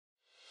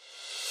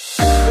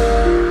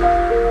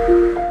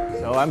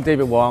I'm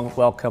David Wong.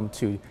 Welcome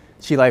to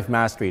Qi Life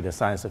Mastery, the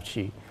Science of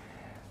Qi.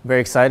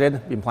 Very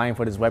excited. Been planning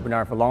for this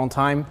webinar for a long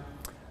time.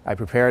 I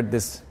prepared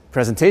this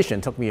presentation.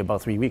 It took me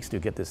about 3 weeks to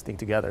get this thing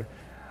together.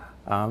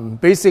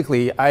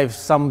 Basically, I've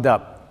summed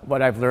up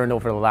what I've learned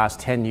over the last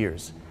 10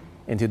 years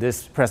into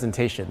this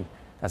presentation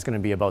that's going to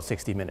be about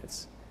 60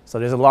 minutes. So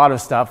there's a lot of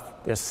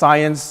stuff. There's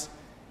science,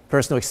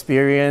 personal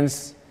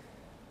experience,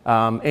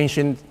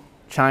 ancient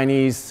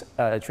Chinese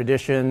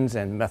traditions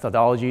and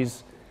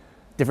methodologies,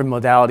 different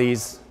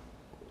modalities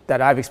that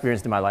I've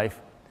experienced in my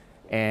life,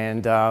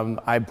 and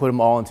I put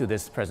them all into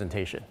this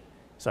presentation.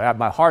 So I have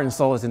my heart and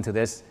soul is into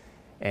this,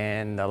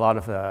 and a lot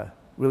of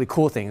really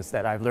cool things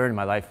that I've learned in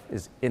my life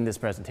is in this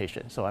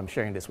presentation. So I'm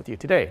sharing this with you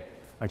today.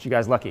 Aren't you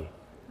guys lucky?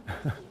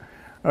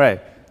 All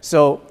right,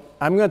 so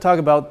I'm going to talk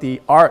about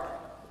the art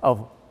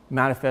of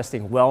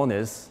manifesting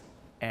wellness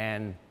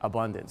and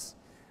abundance.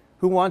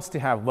 Who wants to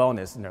have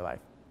wellness in their life?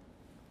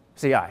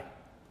 Say aye.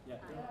 Yeah.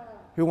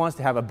 Who wants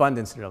to have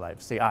abundance in their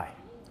life? Say aye.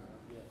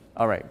 Yeah.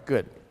 All right,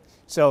 good.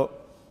 So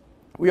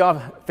we all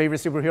have favorite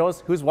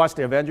superheroes. Who's watched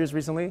the Avengers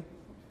recently?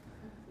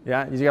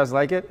 Yeah, you guys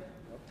like it?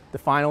 The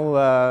final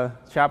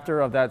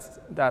chapter of that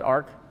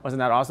arc,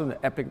 wasn't that awesome?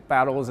 The epic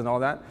battles and all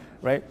that,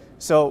 right?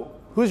 So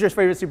who's your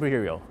favorite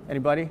superhero?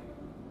 Anybody?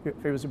 Your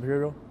favorite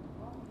superhero?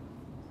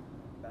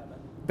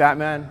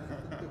 Batman.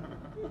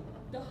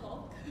 The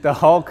Hulk. The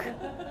Hulk.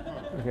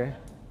 Okay.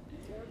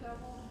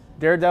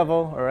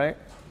 Daredevil, all right.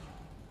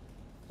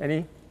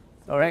 Any?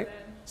 All right.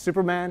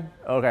 Superman.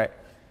 Okay.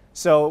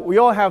 So we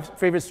all have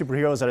favorite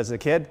superheroes as a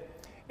kid,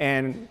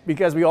 and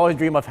because we always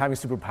dream of having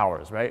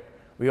superpowers, right?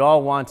 We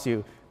all want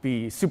to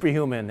be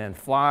superhuman and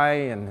fly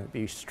and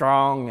be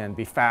strong and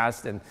be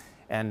fast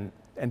and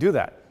do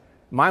that.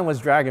 Mine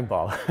was Dragon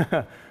Ball.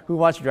 Who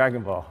watched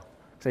Dragon Ball?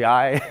 Say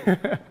aye.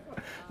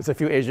 There's a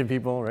few Asian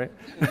people, right?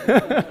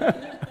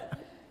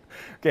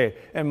 Okay,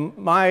 and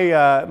my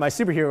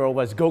superhero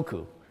was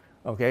Goku.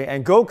 Okay,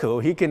 and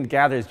Goku, he can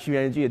gather his Qi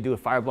energy and do a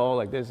fireball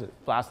like this, a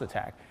blast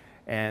attack.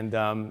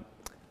 And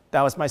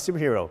that was my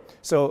superhero.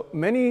 So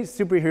many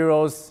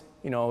superheroes,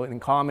 you know, in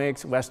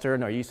comics,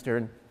 Western or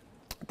Eastern,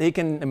 they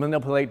can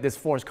manipulate this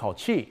force called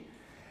Qi.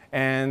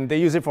 And they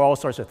use it for all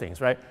sorts of things,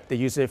 right? They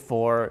use it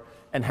for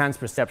enhanced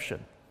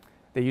perception.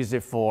 They use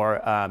it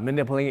for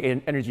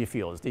manipulating energy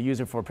fields. They use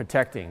it for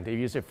protecting. They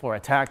use it for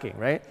attacking,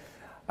 right?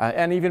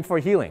 And even for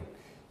healing.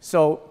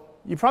 So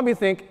you probably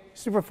think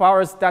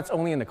superpowers, that's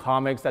only in the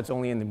comics, that's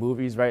only in the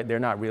movies, right? They're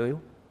not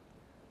real.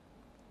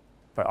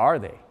 But are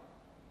they?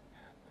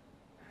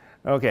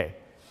 Okay,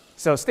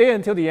 so stay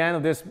until the end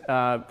of this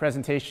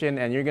presentation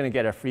and you're going to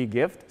get a free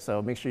gift. So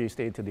make sure you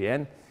stay to the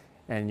end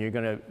and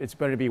it's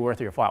going to be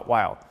worth your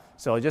while.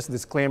 So just a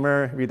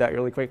disclaimer, read that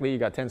really quickly. You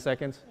got 10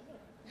 seconds.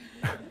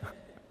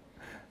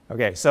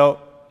 Okay, so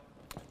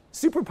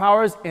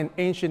superpowers in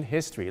ancient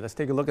history. Let's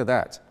take a look at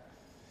that.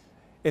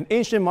 In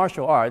ancient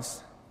martial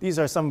arts, these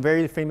are some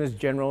very famous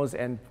generals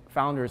and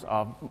founders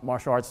of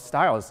martial arts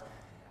styles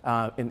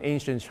in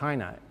ancient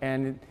China.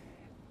 And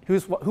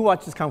who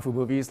watches Kung Fu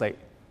movies, like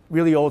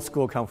really old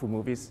school Kung Fu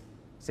movies?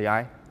 Say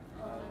aye.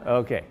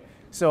 Okay,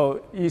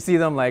 so you see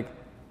them like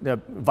the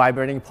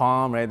vibrating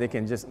palm, right? They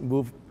can just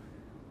move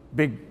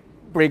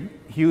break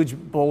huge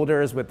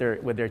boulders with their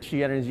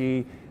Qi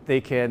energy. They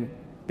can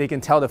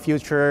tell the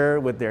future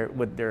with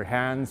their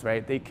hands,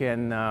 right? They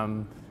can,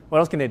 what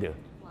else can they do?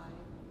 Fly.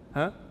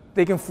 Huh?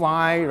 They can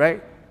fly,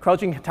 right?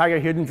 Crouching tiger,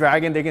 hidden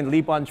dragon, they can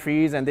leap on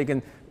trees and they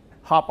can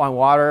hop on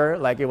water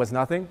like it was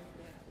nothing.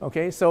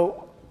 Okay,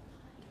 so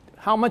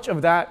how much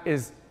of that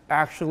is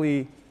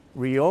actually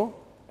real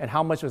and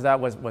how much of that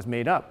was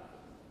made up?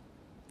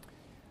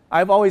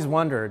 I've always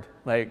wondered,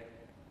 like,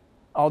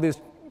 all these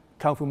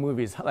Kung Fu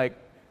movies, like,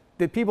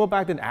 did people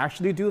back then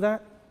actually do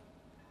that?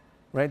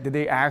 Right? Did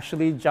they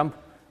actually jump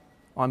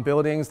on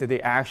buildings? Did they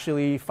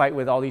actually fight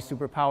with all these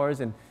superpowers?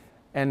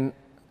 And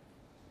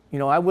you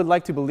know, I would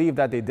like to believe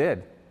that they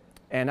did.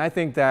 And I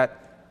think that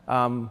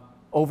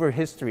over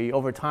history,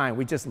 over time,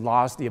 we just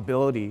lost the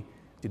ability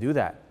to do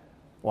that.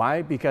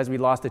 Why? Because we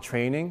lost the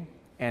training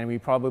and we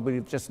probably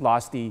just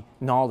lost the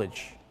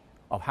knowledge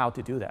of how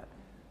to do that.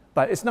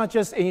 But it's not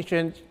just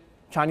ancient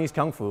Chinese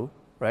Kung Fu,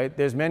 right?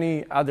 There's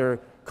many other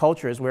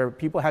cultures where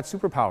people had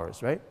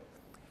superpowers, right?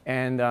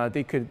 And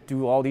they could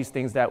do all these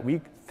things that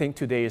we think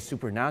today is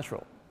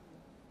supernatural.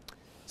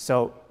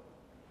 So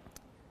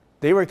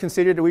they were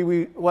considered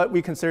what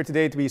we consider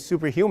today to be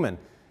superhuman,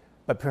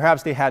 but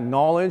perhaps they had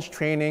knowledge,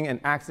 training, and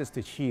access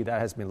to Qi that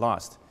has been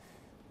lost.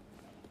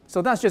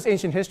 So that's just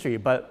ancient history,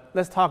 but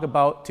let's talk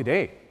about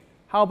today.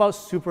 How about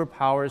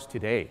superpowers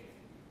today?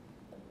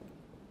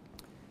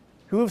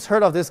 Who's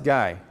heard of this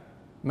guy,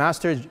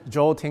 Master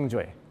Zhou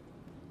Tingjue?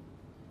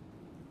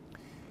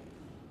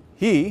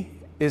 He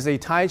is a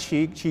Tai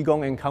Chi,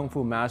 Qigong, and Kung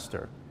Fu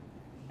master.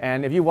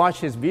 And if you watch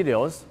his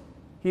videos,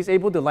 he's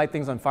able to light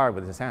things on fire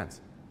with his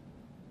hands.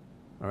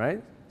 All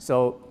right?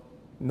 So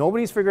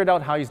nobody's figured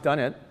out how he's done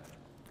it,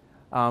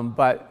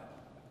 but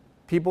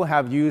people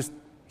have used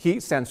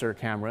heat sensor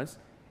cameras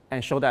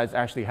and show that it's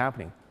actually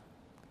happening.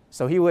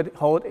 So he would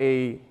hold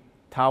a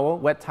towel,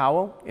 wet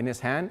towel in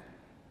his hand,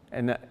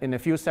 and in a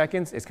few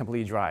seconds, it's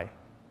completely dry.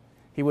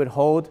 He would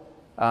hold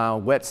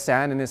wet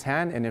sand in his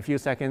hand, and in a few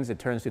seconds, it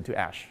turns into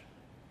ash.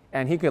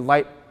 And he could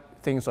light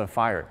things on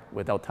fire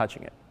without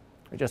touching it,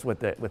 just with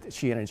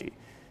chi energy.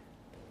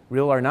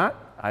 Real or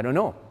not, I don't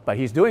know, but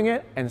he's doing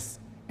it,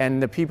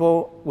 and the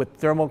people with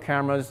thermal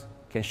cameras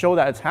can show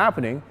that it's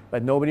happening,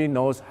 but nobody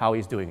knows how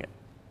he's doing it.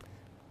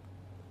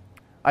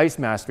 Ice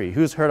mastery.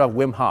 Who's heard of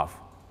Wim Hof?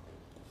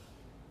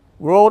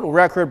 World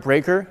record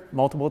breaker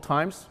multiple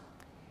times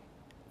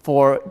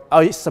for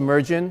ice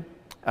submersion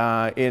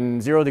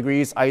in 0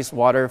 degrees ice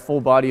water,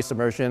 full body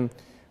submersion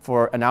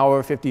for 1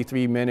 hour,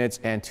 53 minutes,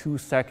 and 2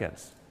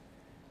 seconds.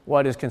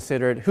 What is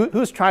considered,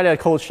 who's tried a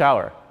cold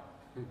shower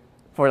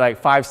for like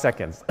 5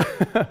 seconds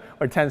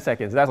or 10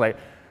 seconds? That's like,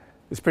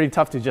 it's pretty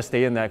tough to just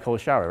stay in that cold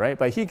shower, right?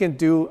 But he can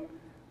do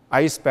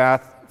ice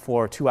bath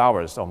for 2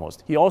 hours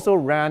almost. He also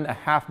ran a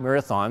half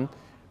marathon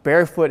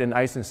barefoot in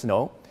ice and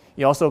snow.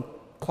 He also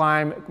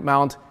climbed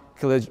Mount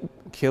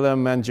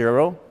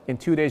Kilimanjaro in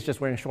 2 days just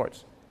wearing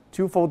shorts.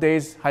 2 full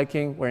days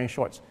hiking wearing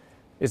shorts.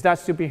 Is that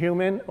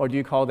superhuman, or do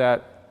you call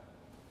that,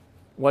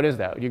 what is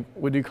that?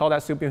 Would you call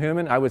that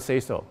superhuman? I would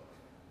say so.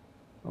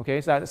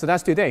 Okay, so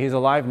that's today. He's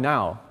alive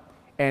now.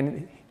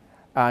 And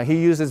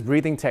he uses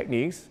breathing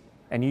techniques,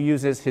 and he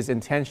uses his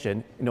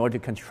intention in order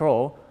to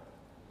control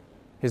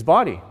his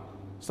body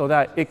so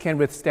that it can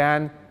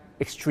withstand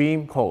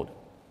extreme cold.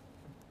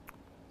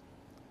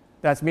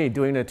 That's me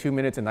doing the 2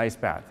 minutes in ice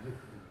bath.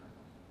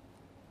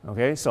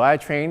 Okay, so I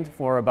trained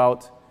for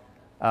about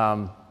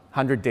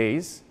 100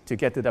 days to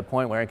get to the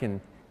point where I can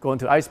go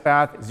into ice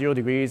bath, 0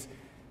 degrees,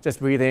 just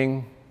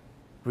breathing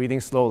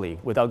slowly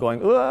without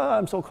going,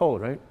 I'm so cold,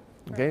 right?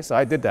 Okay, so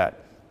I did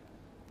that.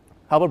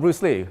 How about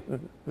Bruce Lee?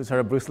 Who's heard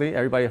of Bruce Lee?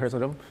 Everybody heard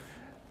of him?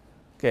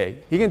 Okay,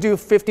 he can do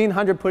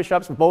 1,500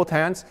 push-ups with both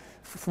hands,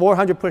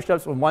 400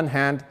 push-ups with one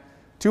hand,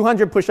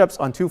 200 push-ups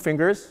on 2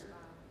 fingers.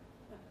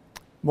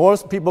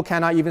 Most people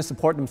cannot even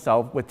support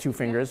themselves with 2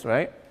 fingers,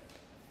 right?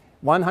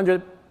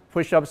 100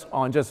 push-ups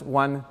on just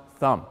 1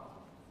 thumb.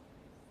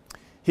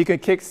 He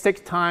could kick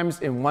 6 times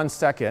in 1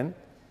 second.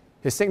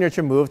 His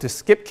signature move to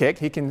skip kick,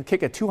 he can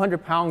kick a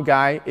 200-pound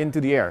guy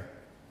into the air,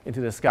 into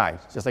the sky,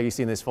 just like you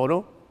see in this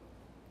photo.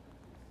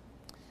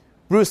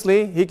 Bruce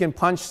Lee, he can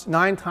punch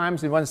 9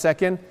 times in 1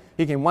 second.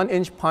 He can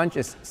 1-inch punch a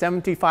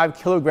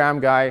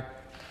 75-kilogram guy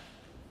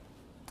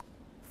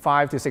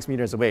 5 to 6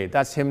 meters away.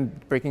 That's him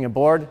breaking a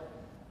board.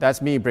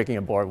 That's me breaking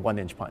a board,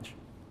 1-inch punch.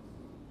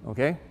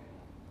 Okay?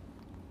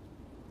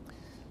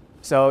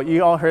 So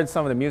you all heard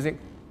some of the music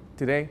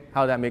today.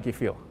 How did that make you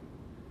feel?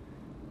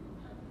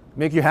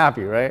 Make you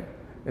happy, right?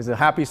 It's a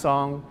happy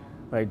song,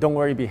 right? Don't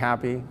worry, be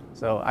happy.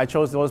 So I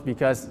chose those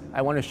because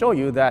I want to show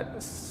you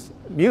that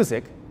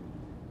music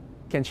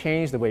can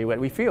change the way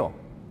we feel.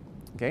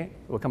 Okay?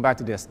 We'll come back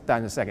to that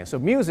in a second. So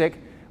music,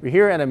 we're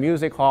here at a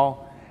music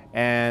hall,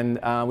 and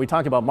we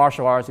talked about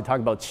martial arts, we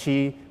talked about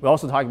chi, we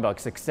also talked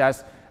about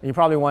success. And you're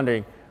probably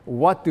wondering,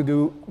 what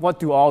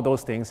do all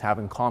those things have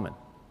in common?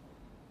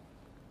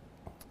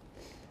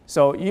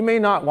 So you may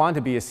not want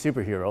to be a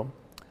superhero.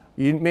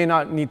 You may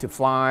not need to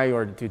fly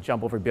or to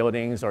jump over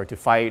buildings or to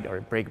fight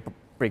or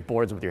break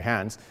boards with your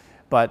hands,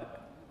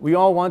 but we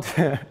all want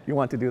to, you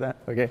want to do that?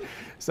 Okay.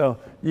 So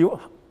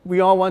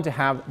we all want to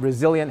have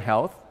resilient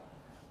health.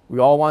 We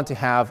all want to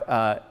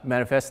have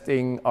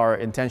manifesting our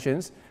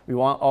intentions. We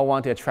all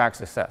want to attract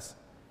success,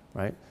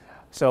 right?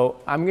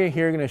 So I'm going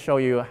to show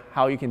you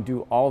how you can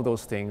do all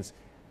those things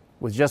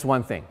with just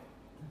one thing.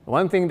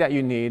 One thing that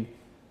you need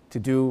to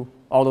do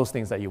all those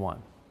things that you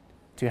want,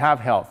 to have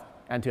health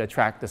and to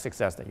attract the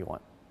success that you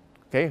want.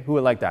 Okay, who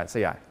would like that?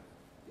 Say aye.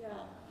 Yeah.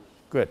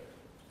 Good.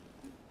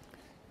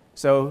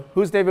 So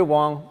who's David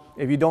Wong?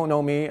 If you don't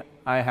know me,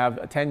 I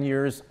have 10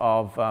 years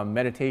of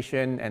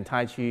meditation and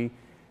Tai Chi,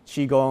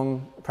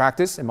 Qigong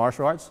practice in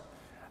martial arts.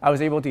 I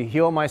was able to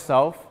heal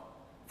myself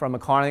from a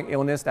chronic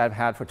illness that I've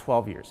had for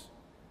 12 years.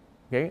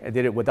 Okay? I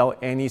did it without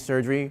any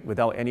surgery,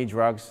 without any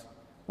drugs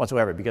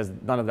whatsoever, because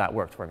none of that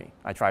worked for me.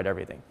 I tried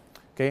everything.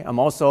 Okay? I'm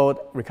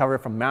also recovered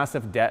from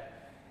massive debt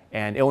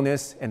and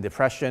illness and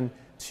depression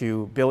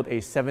to build a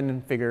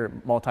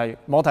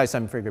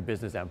multi-seven-figure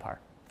business empire.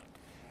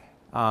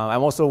 I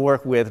also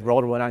work with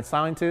world-renowned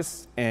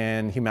scientists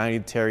and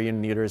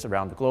humanitarian leaders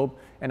around the globe,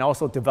 and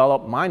also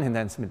develop mind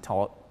enhancement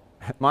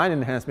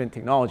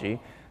technology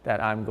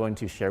that I'm going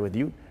to share with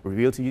you,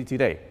 reveal to you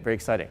today. Very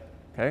exciting.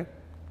 Okay?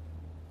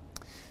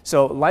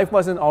 So life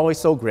wasn't always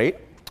so great.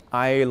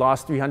 I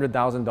lost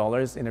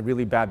 $300,000 in a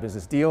really bad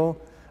business deal.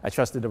 I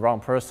trusted the wrong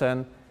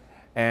person.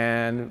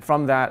 And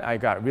from that, I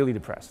got really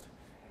depressed.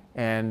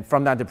 And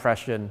from that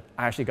depression,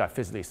 I actually got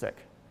physically sick.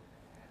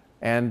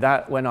 And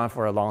that went on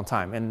for a long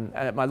time. And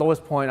at my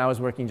lowest point, I was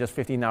working just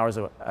 15 hours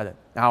an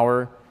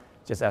hour,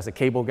 just as a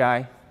cable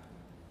guy,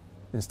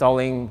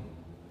 installing,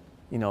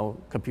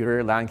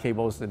 computer LAN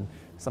cables in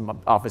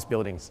some office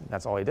buildings.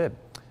 That's all I did.